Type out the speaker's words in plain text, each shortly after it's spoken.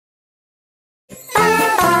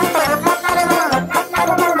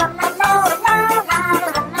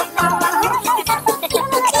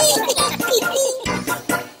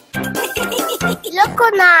Loco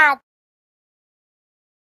Nuts.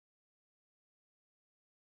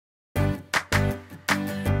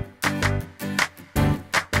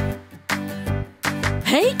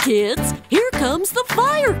 Hey kids, here comes the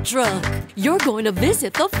fire truck. You're going to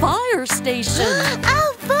visit the fire station.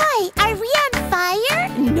 Oh boy, are we on fire?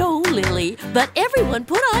 No, Lily, but everyone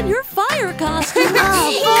put on your fire costume.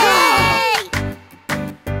 Oh boy!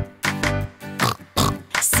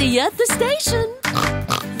 See you at the station.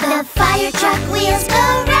 The fire truck wheels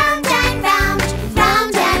go round and round,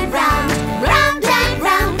 round and round, round and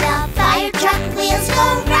round. The fire truck wheels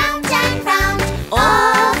go round and round,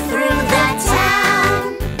 all through the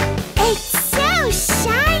town. It's so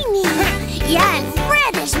shiny. Yeah, and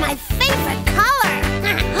red is my favorite color.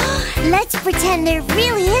 Let's pretend there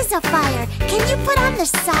really is a fire. Can you put on the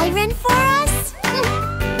siren for us?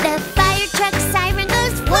 The fire truck siren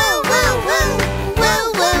goes woo, woo, woo,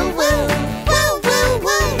 woo, woo, woo.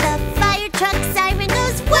 The fire truck siren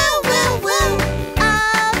goes woo, woo, woo,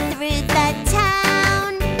 all through the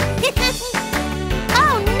town.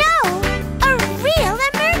 Oh no! A real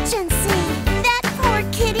emergency! That poor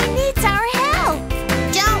kitty needs our help.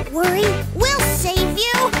 Don't worry, we'll save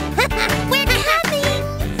you. We're coming!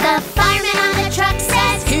 The fireman on the truck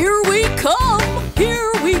says, Here we come,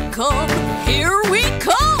 here we come, here we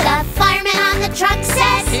come. the fireman on the truck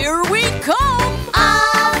says, Here we come.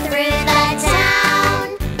 all through the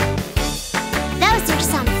town. Those are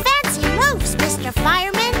some fancy moves, Mr.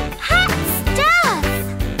 Fireman. Hot stuff!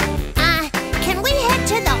 Can we head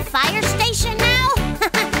to the fire station now?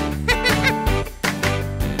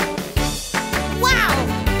 Wow,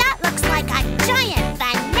 that looks like a giant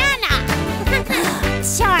banana.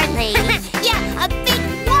 Charlie. Yeah, a big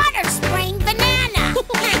water-spraying banana.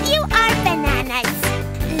 You are bananas.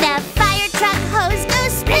 The fire truck hose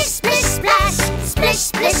goes splish, splish, splash, splish,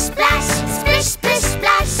 splish, splash, splish, splish,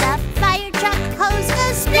 splash. The fire truck hose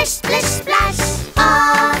goes splish, splish, splash,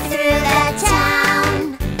 all through the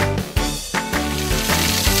town.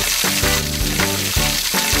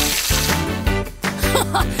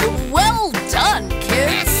 Well done,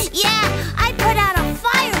 kids. Yeah, I put out a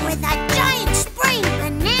fire with a giant spraying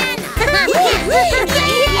banana. Yay!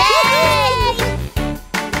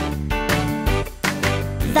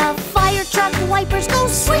 The fire truck wipers go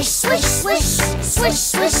swish, swish, swish, swish,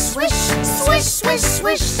 swish, swish, swish, swish,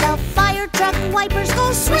 swish. The fire truck wipers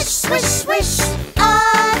go swish, swish, swish,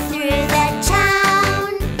 all through the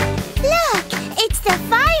town. Look, it's the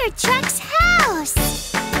fire truck's house.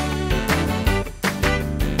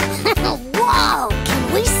 Whoa!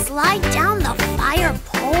 Can we slide down the fire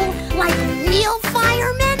pole like real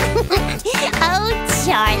firemen? Oh,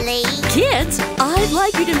 Charlie! Kids, I'd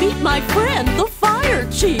like you to meet my friend, the fire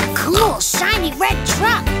chief. Cool, shiny red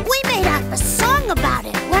truck. We made up a song about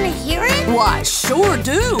it. Want to hear it? Why, sure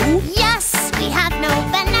do. Yes, we have no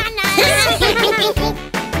bananas.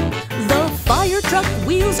 The fire truck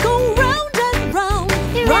wheels go round and round,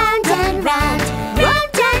 Round and round,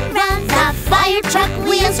 round and round. The fire truck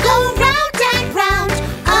wheels go round and round,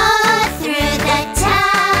 all through the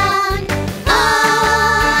town,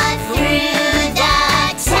 all through the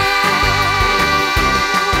town.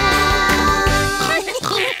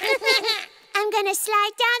 I'm gonna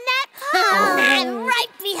slide down that pole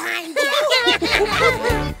right behind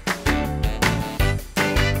you.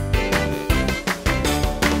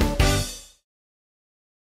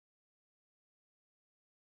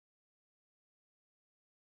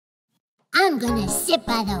 I'm gonna sit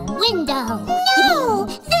by the window. No,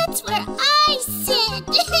 that's where I sit.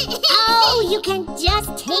 Oh, you can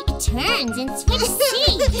just take turns and switch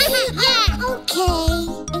seats. Yeah, okay.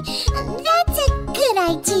 That's a good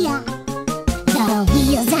idea. The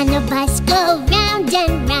wheels on the bus go round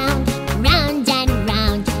and round, round and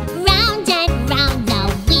round, round and round. The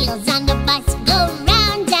wheels on the bus go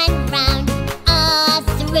round and round, all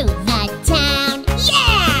through the town.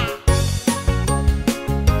 Yeah!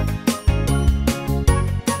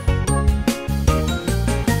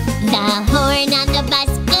 The horn on the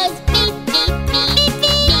bus goes beep, beep, beep,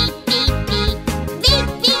 beep, beep, beep, beep, beep,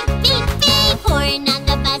 beep, beep, beep. Horn on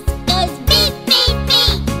the bus goes beep, beep,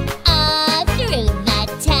 beep, all through the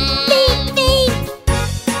town. Beep, beep,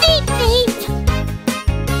 beep, beep, beep.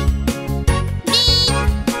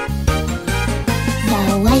 The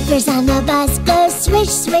wipers on the bus go swish,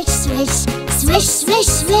 swish, swish, swish, swish,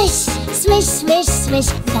 swish, swish, swish, swish.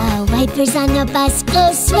 The wipers on the bus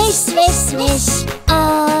go swish, swish, swish,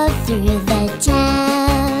 all through the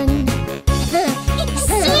town.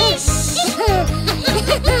 Swish!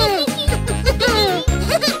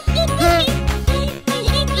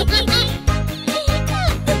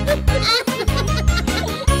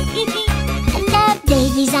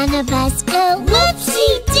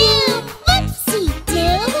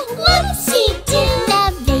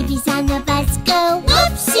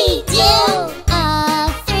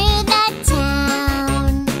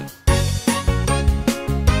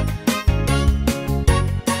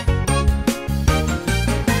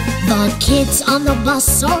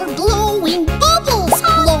 bus are blowing bubbles,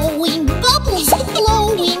 blowing bubbles,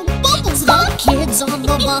 blowing bubbles. The kids on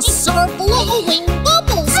the bus are blowing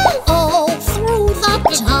bubbles all through the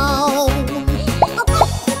town.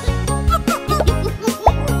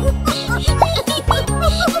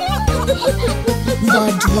 The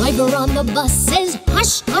driver on the bus says,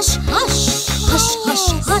 hush, hush, hush, hush, hush,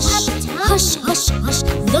 hush, hush, hush, hush.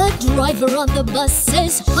 The driver on the bus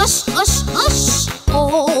says, hush, hush, hush,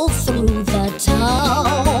 all through the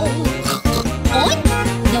town.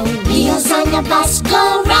 The wheels on the bus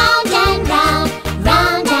go round and round,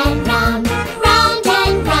 round and round, round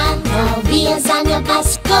and round. The wheels on the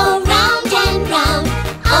bus go round and round,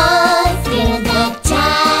 all through the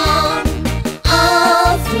town,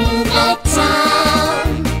 all through the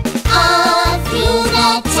town, all through the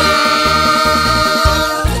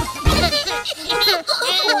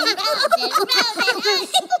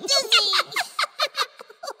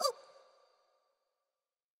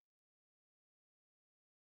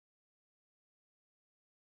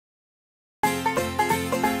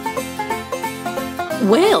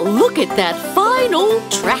Well, look at that fine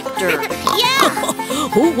old tractor. Yeah.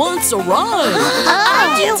 Who wants a ride?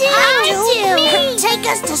 I do. Me. Take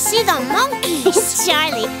us to see the monkeys.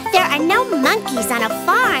 Charlie, there are no monkeys on a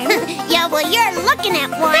farm. Yeah, well, you're looking at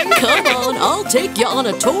one. Come on, I'll take you on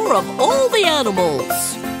a tour of all the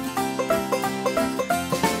animals.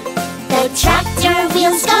 The tractor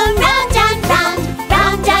wheels go round and round,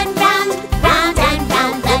 round and round, round and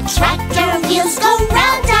round. The tractor wheels go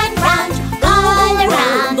round and round, all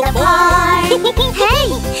around the farm. Hey,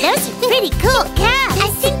 those are pretty cool cats. I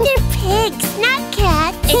think they're pigs, not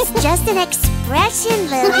cats. It's just an expression,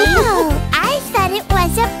 Lily. Oh, I thought it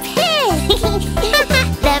was a pig.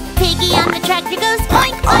 The piggy on the tractor goes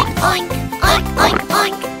oink, oink, oink, oink, oink,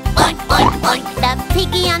 oink, oink, oink, oink. The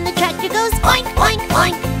piggy on the tractor goes oink, oink,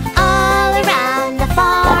 oink, all around the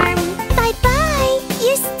farm. Bye-bye.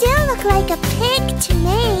 You still look like a pig to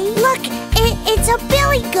me. Look, it's a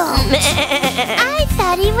billy goat. I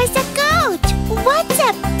thought he was a goat. What's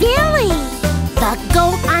a billy? The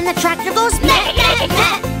goat on the tractor goes meh, meh,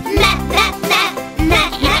 meh, meh, meh, meh, meh,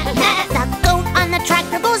 meh, meh. The goat on the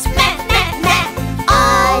tractor goes meh, meh, meh,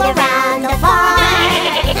 all around the farm.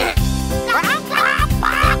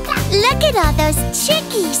 Look at all those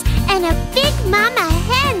chickies and a big mama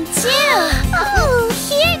hen, too. Oh,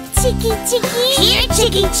 here, chickie, chickie. Here,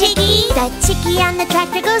 chickie, chickie. The chickie on the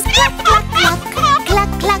tractor goes cluck, cluck, cluck, cluck,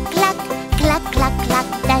 cluck, cluck, cluck, cluck, cluck.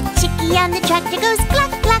 The chickie on the tractor goes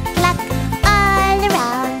cluck, cluck, cluck, all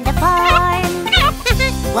around the farm.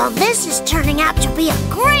 Well, this is turning out to be a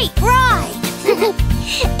great ride.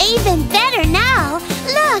 Even better now.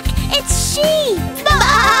 Look, it's sheep.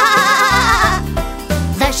 Bah!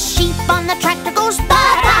 The sheep on the tractor goes ba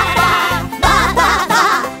ba ba ba ba ba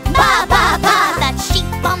ba ba ba. The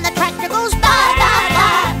sheep on the tractor goes ba ba ba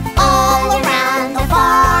all around the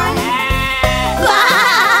farm. Ba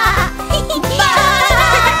ba ba.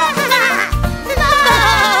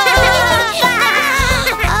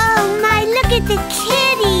 Oh my, look at the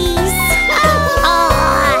kitties.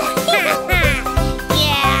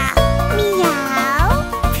 Yeah. Meow.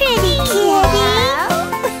 Pretty kitty.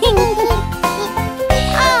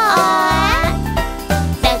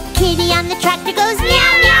 The kitty on the tractor goes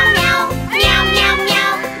meow meow meow meow meow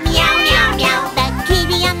meow meow meow meow. The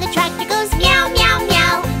kitty on the tractor goes meow meow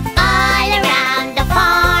meow all around the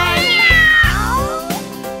farm.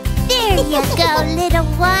 There you go, little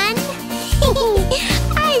one.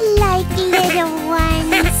 I like little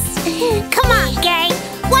ones. Come on, Gary,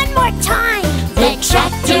 one more time. The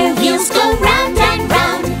tractor wheels go round and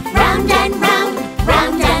round, round and round,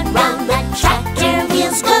 round and round. The tractor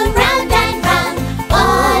wheels go round and round,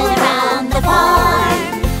 all around the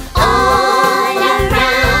farm, all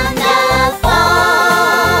around the farm.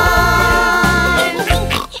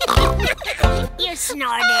 You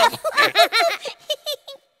snorted.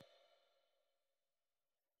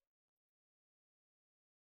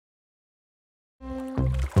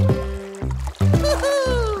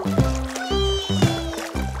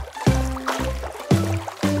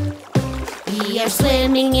 We are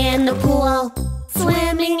swimming in the pool,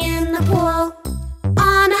 swimming in the pool.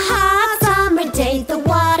 On a hot summer day, the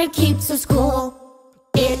water keeps us cool.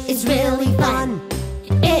 It is really fun,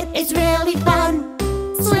 it is really fun.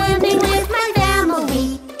 Swimming with my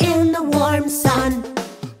family in the warm sun.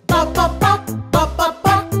 Bop, bop, bop, bop, bop,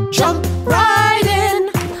 bop, jump right in.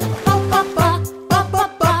 Bop, bop, bop, bop,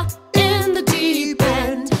 bop, bop, in the deep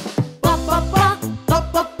end. Bop, bop, bop,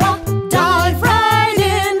 bop, bop, bop, dive right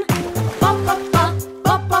in. Bop, bop, bop,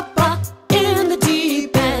 bop, bop, bop, in the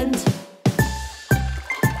deep end.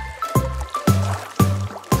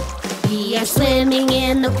 We are swimming swimming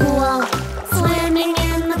in the pool, swimming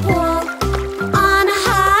in the pool. On a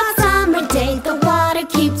hot summer day, the water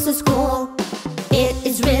keeps us cool. It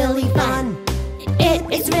is really fun, it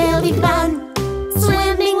is really fun,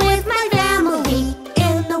 swimming with my family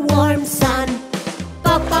in the warm sun.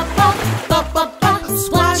 Bop, bop, bop, bop, bop, bop,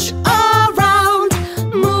 splash around.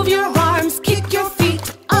 Move your arms, kick your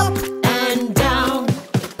feet up and down.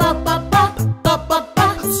 Bop, bop, bop, bop, bop,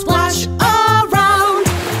 bop, splash around.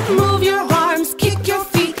 Move your arms, kick your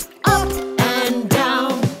feet up and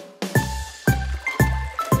down.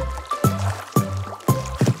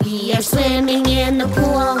 We are swimming in the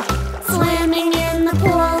pool, swimming in the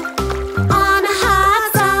pool. On a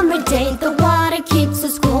hot summer day, the water keeps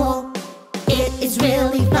us cool. It is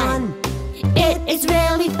really fun, it is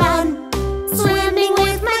really fun, swimming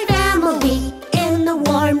with my family in the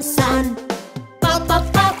warm sun. Bop,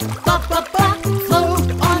 bop, bop, bop, bop, bop, float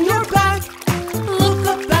on your back. Look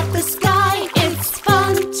up at the sky, it's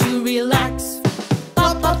fun to relax.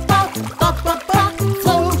 Bop, bop, bop, bop, bop, bop,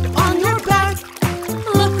 float on your back.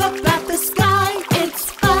 Look up at the sky, it's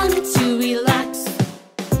fun to relax.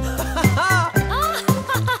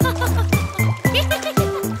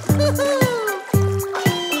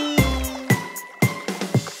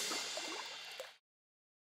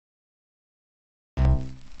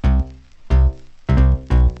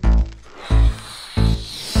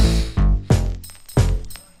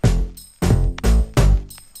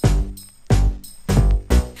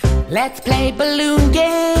 Let's play balloon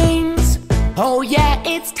games. Oh yeah,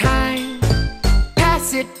 it's time.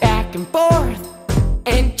 Pass it back and forth,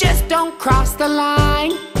 and just don't cross the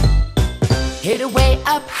line. Hit it way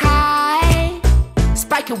up high,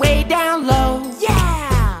 spike it way down low.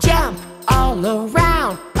 Yeah! Jump all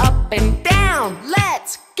around, up and down.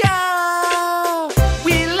 Let's go!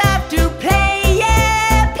 We love to play,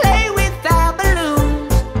 yeah, play with our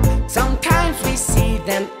balloons. Sometimes we see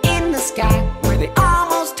them in the sky where they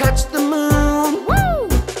almost touch the moon. Woo!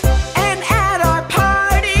 And at our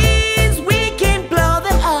parties we can blow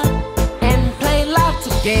them up and play lots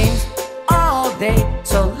of games all day.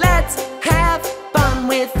 So let's have fun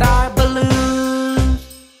with our balloons.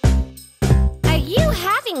 Are you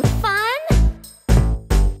having fun?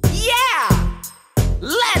 Yeah!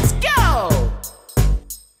 Let's go!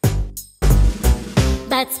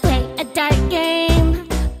 Let's play a dart game.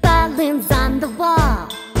 Balloons on the wall.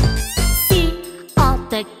 See all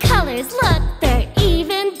the colors, look, they're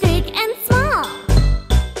even big and small.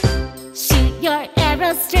 Shoot your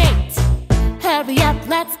arrow straight. Hurry up,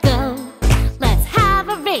 let's go. Let's have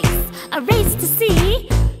a race to see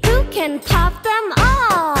who can pop them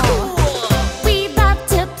all. We love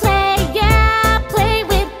to play, yeah, play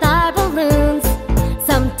with our balloons.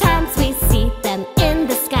 Sometimes we see them in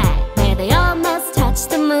the sky where they almost touch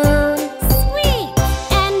the moon. Sweet!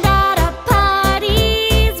 And at our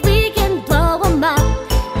parties we can blow them up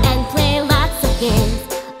and play lots of games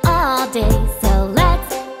all day. So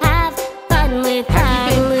let's have fun with our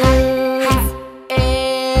balloons. Hot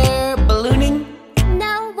air ballooning.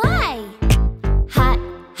 No, why? Hot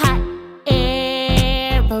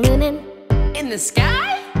air ballooning. In the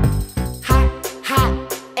sky? Hot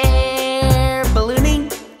air ballooning.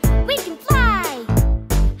 We can fly.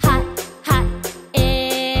 Hot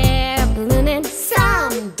air ballooning.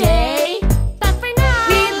 Someday But for now,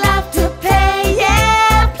 we love to play,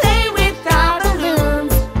 yeah, play with our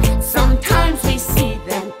balloons. Sometimes we see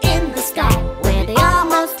them in the sky where they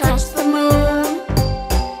almost touch the moon.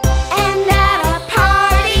 And at our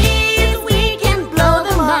parties we can blow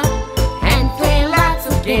them up and play lots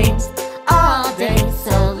of games all day.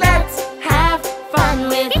 So let's have fun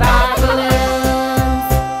with our balloons.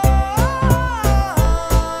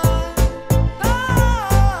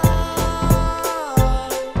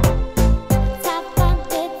 let's have fun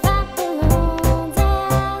with our balloons.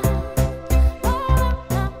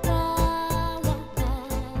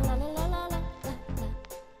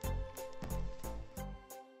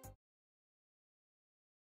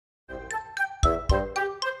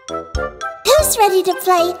 Who's ready to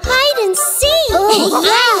play hide and seek?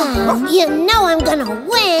 Yeah! You know I'm gonna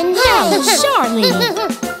win! Hey, Charlie!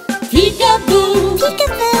 Peekaboo,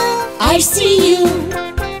 Peekaboo! I see you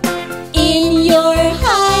in your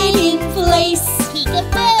hiding place.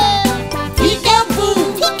 Peekaboo! Peekaboo,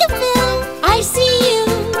 Peekaboo! I see you.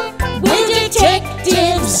 We're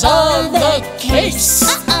detectives on the case.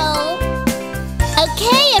 Uh-oh!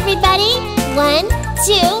 Okay, everybody. 1,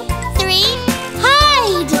 2, 3,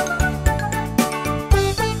 hide!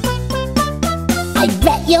 I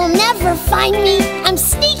bet you'll never find me. I'm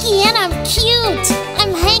sneaky and I'm cute.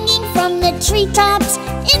 I'm hanging from the treetops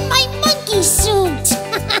in my monkey suit.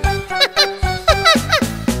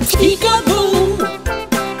 Peekaboo,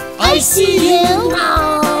 see you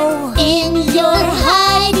in your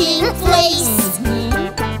hiding place.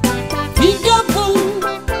 Peekaboo,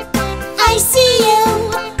 I see you.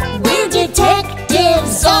 We're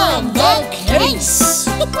detectives on the case.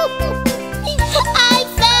 I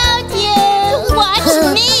found you. Watch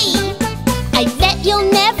me. I bet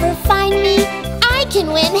you'll never find me. I can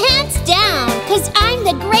win hands down, 'cause I'm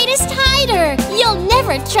the greatest hider. You'll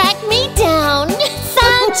never track me down.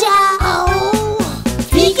 Found ya.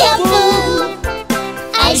 Peekaboo,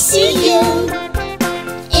 I see you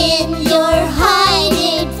in your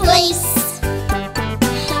hiding place.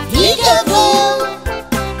 Peekaboo,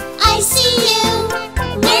 I see you.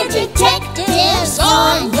 We're detectives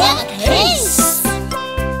on the case.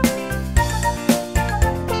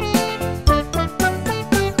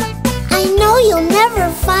 I know you'll never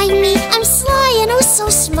find me. I'm sly and oh so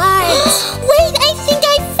smart. Wait, I think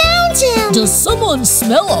I found him. Does someone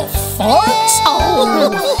smell a fart?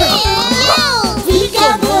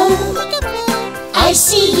 Peekaboo, I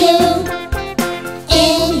see you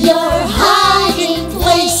in your hiding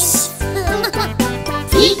place.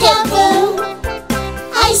 Peekaboo,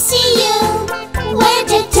 I see you. We're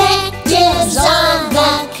detectives on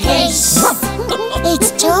the case.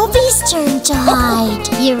 It's Toby's turn to hide.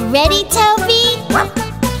 You ready, Toby?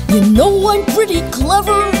 You know I'm pretty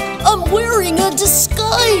clever. I'm wearing a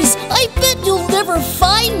disguise. I bet you'll never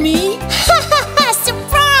find me.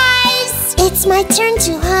 Surprise! It's my turn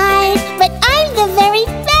to hide, but I'm the very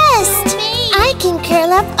best. I can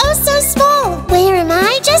curl up oh so small. Where am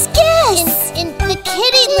I? Just guess. In the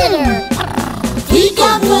kitty litter.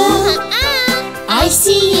 Peekaboo, I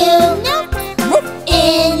see you.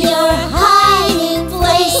 In your hiding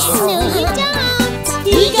place. No, you don't.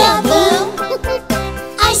 Peekaboo,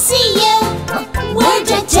 I see you. We're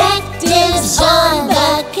detectives on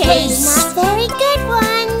the case. Not very good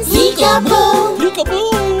ones. Peekaboo,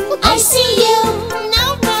 I see you. No.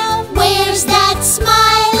 Where's that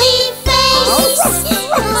smiley face?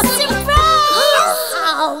 Surprise!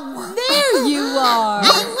 There you are. I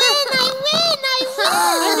win!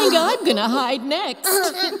 I think I'm gonna hide next.